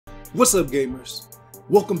What's up, gamers?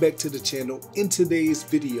 Welcome back to the channel. In today's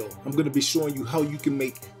video, I'm going to be showing you how you can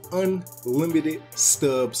make unlimited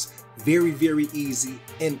stubs very easy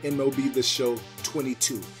in MLB The Show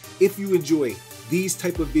 22. If you enjoy these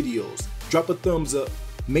type of videos, drop a thumbs up,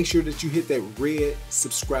 make sure that you hit that red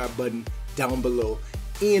subscribe button down below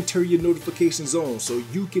and turn your notifications on so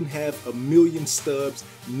you can have 1,000,000 stubs,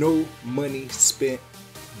 no money spent,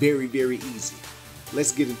 very easy.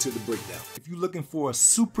 Let's get into the breakdown. If you're looking for a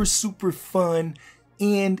super fun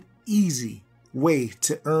and easy way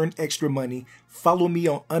to earn extra money, follow me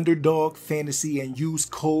on Underdog Fantasy and use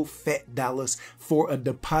code FATDollars for a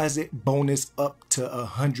deposit bonus up to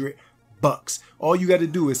 $100. All you got to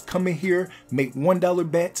do is come in here, make $1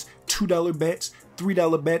 bets, $2 bets,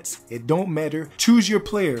 $3 bets, it don't matter. Choose your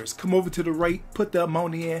players, come over to the right, put the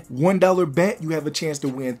amount in. $1 bet, you have a chance to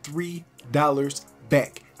win $3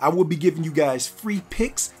 back. I will be giving you guys free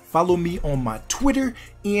picks. Follow me on my Twitter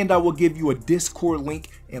and I will give you a Discord link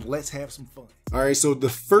and let's have some fun. All right, so the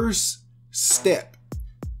first step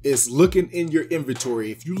is looking in your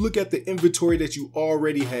inventory. If you look at the inventory that you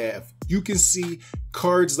already have, you can see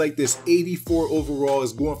cards like this 84 overall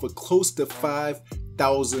is going for close to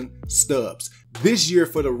 5,000 stubs. This year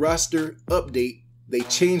for the roster update, they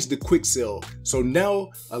changed the quick sell. So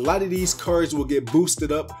now a lot of these cards will get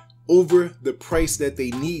boosted up over the price that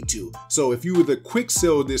they need to. So if you were to quick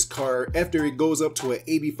sell this card after it goes up to an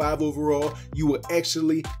 85 overall, you will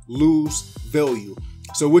actually lose value.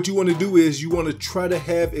 So what you want to do is you want to try to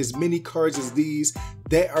have as many cards as these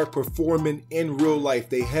that are performing in real life.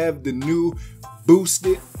 They have the new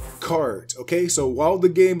boosted cards. Okay, so while the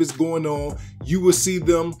game is going on, you will see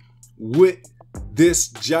them with this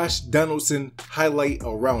Josh Donaldson highlight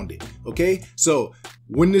around it. Okay, so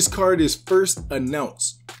when this card is first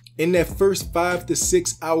announced, in that first 5 to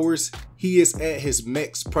 6 hours, he is at his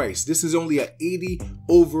max price. This is only an 80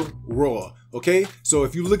 overall. Okay, so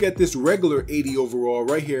if you look at this regular 80 overall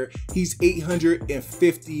right here, he's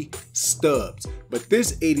 850 stubs. But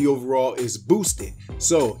this 80 overall is boosted.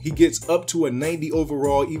 So he gets up to a 90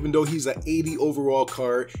 overall, even though he's an 80 overall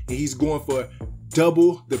card, and he's going for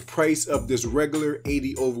double the price of this regular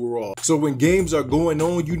 80 overall. So when games are going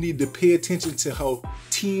on, you need to pay attention to how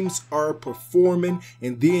teams are performing,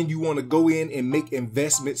 and then you want to go in and make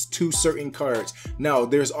investments to certain cards. Now,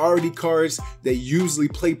 there's already cards that usually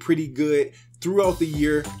play pretty good throughout the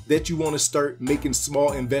year that you want to start making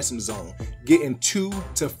small investments on. Getting 2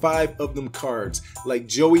 to 5 of them cards. Like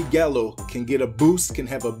Joey Gallo can get a boost, can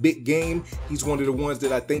have a big game. He's one of the ones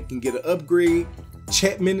that I think can get an upgrade.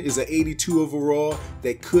 Chapman is an 82 overall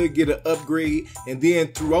that could get an upgrade. And then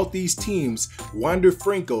throughout these teams, Wander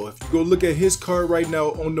Franco, if you go look at his card right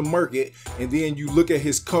now on the market, and then you look at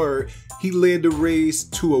his card, he led the Rays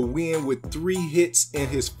to a win with 3 hits in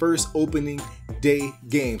his first opening day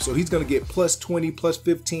game. So he's going to get plus 20, plus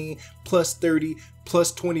 15, plus 30,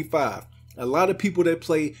 plus 25. A lot of people that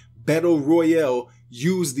play Battle Royale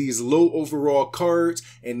use these low overall cards,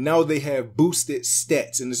 and now they have boosted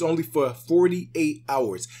stats, and it's only for 48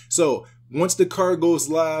 hours. So once the card goes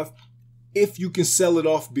live, if you can sell it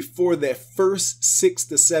off before that first 6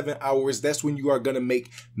 to 7 hours, that's when you are going to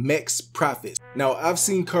make max profits. Now, I've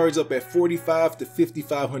seen cards up at 45 to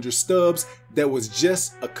 5,500 stubs that was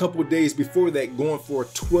just a couple days before that going for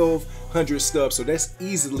 1,200 stubs. So that's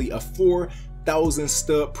easily a 4,000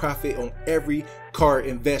 stub profit on every card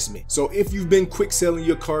investment. So if you've been quick selling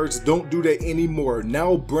your cards, don't do that anymore.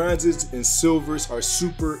 Now bronzes and silvers are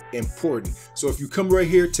super important. So if you come right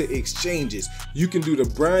here to exchanges, you can do the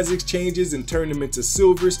bronze exchanges and turn them into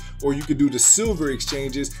silvers, or you can do the silver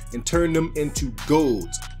exchanges and turn them into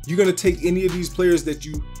golds. You're going to take any of these players that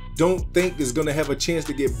you don't think is going to have a chance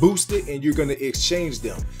to get boosted, and you're going to exchange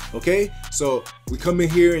them. Okay, so we come in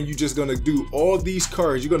here and you're just going to do all these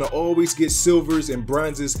cards. You're going to always get silvers and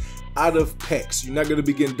bronzes out of packs. You're not going to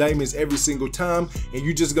be getting diamonds every single time, and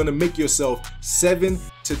you're just going to make yourself 7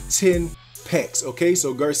 to 10 packs. Okay,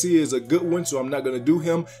 so Garcia is a good one, so I'm not going to do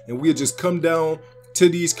him, and we'll just come down to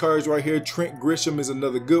these cards right here. Trent Grisham is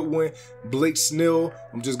another good one. Blake Snell,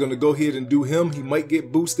 I'm just going to go ahead and do him. He might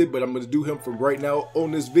get boosted, but I'm going to do him from right now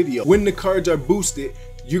on this video. When the cards are boosted,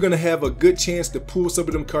 you're going to have a good chance to pull some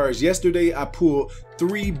of them cards. Yesterday, I pulled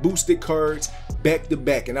 3 boosted cards back to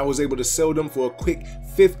back, and I was able to sell them for a quick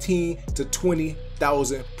 15 to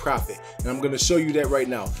 20,000 profit. And I'm going to show you that right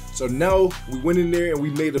now. So now we went in there and we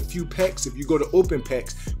made a few packs. If you go to open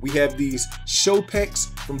packs, we have these show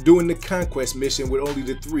packs from doing the conquest mission with only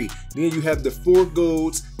the 3. Then you have the 4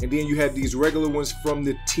 golds, and then you have these regular ones from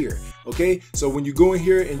the tier. Okay, so when you go in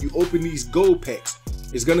here and you open these gold packs,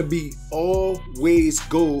 It's gonna be always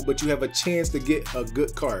gold, but you have a chance to get a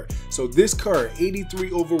good card. So this card,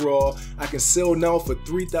 83 overall, I can sell now for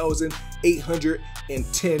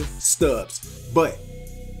 3,810 stubs. But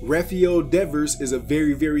Rafael Devers is a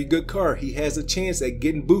very, very good card. He has a chance at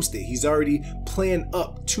getting boosted. He's already playing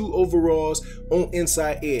up 2 overalls on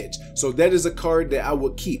inside edge. So that is a card that I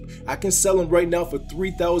will keep. I can sell him right now for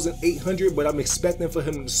 3,800, but I'm expecting for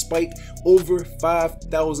him to spike over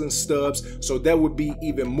 5,000 stubs. So that would be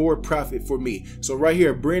even more profit for me. So right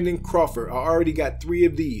here, Brandon Crawford, I already got 3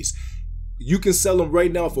 of these. You can sell them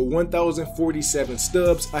right now for 1,047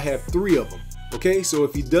 stubs. I have 3 of them. Okay, so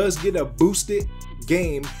if he does get a boosted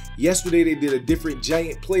game, yesterday they did a different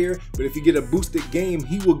giant player, but if you get a boosted game,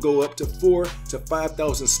 he will go up to 4,000 to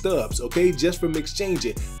 5,000 stubs, okay, just from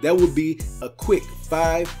exchanging. That would be a quick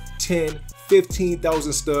 5, 10,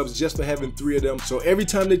 15,000 stubs just for having 3 of them. So every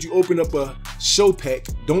time that you open up a show pack,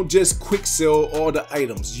 don't just quick sell all the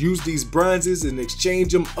items. Use these bronzes and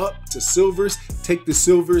exchange them up to silvers. Take the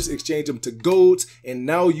silvers, exchange them to golds, and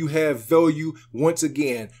now you have value once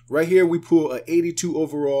again. Right here we pull a 82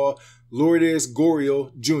 overall Lourdes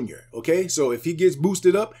Goriel Jr. Okay, so if he gets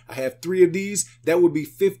boosted up, I have 3 of these. That would be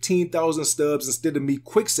 15,000 stubs instead of me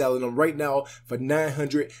quick selling them right now for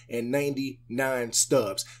 999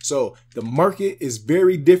 stubs. So the market is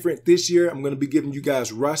very different this year. I'm going to be giving you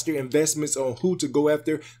guys roster investments on who to go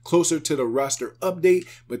after closer to the roster update.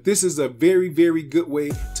 But this is a very, very good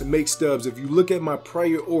way to make stubs. If you look at my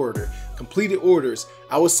prior order, completed orders,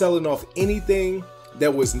 I was selling off anything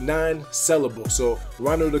that was non-sellable. So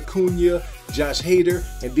Ronald Acuna, Josh Hader,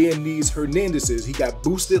 and then these Hernandezes. He got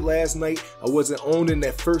boosted last night. I wasn't owning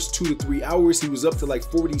that first 2 to 3 hours. He was up to like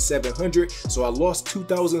 4,700. So I lost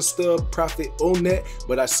 2,000 stub profit on that,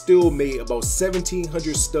 but I still made about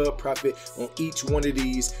 1,700 stub profit on each one of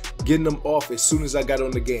these, getting them off as soon as I got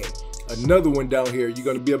on the game. Another one down here you're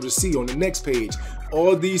going to be able to see on the next page.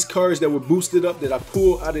 All these cards that were boosted up that I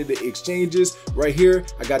pulled out of the exchanges. Right here,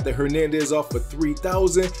 I got the Hernandez off for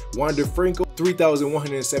 3,000. Wander Franco,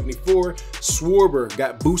 3,174. Schwarber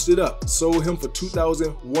got boosted up. Sold him for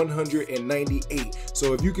 2,198.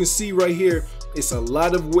 So if you can see right here, it's a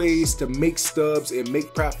lot of ways to make stubs and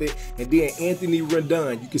make profit. And then Anthony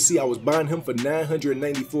Rendon, you can see I was buying him for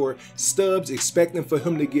 994 stubs, expecting for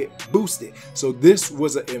him to get boosted. So this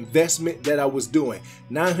was an investment that I was doing.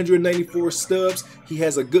 994 stubs. He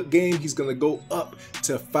has a good game. He's going to go up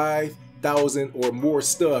to 5,000 or more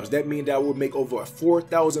stubs. That means that I will make over a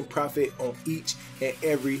 4,000 profit on each and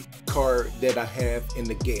every card that I have in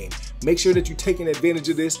the game. Make sure that you're taking advantage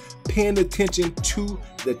of this, paying attention to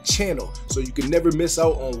the channel so you can never miss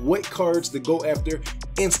out on what cards to go after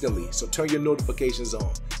instantly. So turn your notifications on.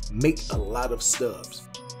 Make a lot of stubs.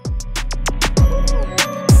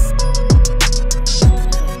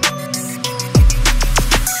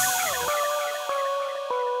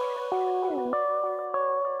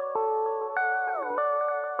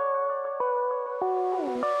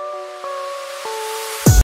 you.